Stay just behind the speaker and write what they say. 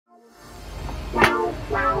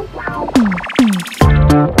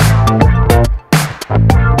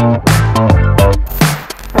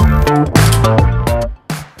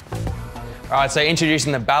Alright, so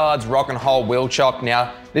introducing the Ballard's Rock and Hold Wheel Chock.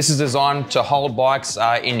 Now, this is designed to hold bikes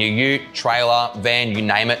in your ute, trailer, van, you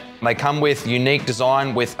name it. They come with unique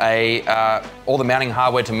design with all the mounting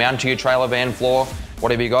hardware to mount to your trailer, van, floor,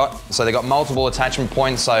 whatever you got. So they've got multiple attachment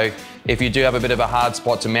points, so if you do have a bit of a hard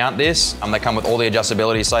spot to mount this, they come with all the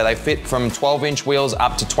adjustability. So they fit from 12-inch wheels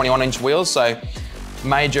up to 21-inch wheels, so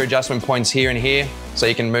major adjustment points here and here, so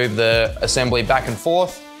you can move the assembly back and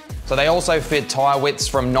forth. So they also fit tyre widths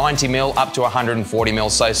from 90mm up to 140mm,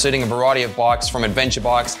 so suiting a variety of bikes from adventure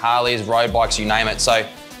bikes, Harleys, road bikes, you name it. So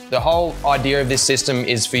the whole idea of this system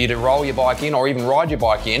is for you to roll your bike in or even ride your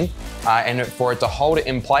bike in and for it to hold it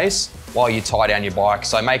in place while you tie down your bike.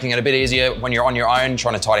 So making it a bit easier when you're on your own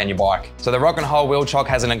trying to tie down your bike. So the Rock and Hold Wheel Chock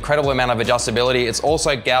has an incredible amount of adjustability. It's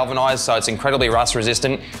also galvanized, so it's incredibly rust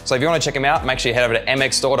resistant. So if you want to check them out, make sure you head over to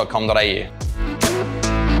mxstore.com.au.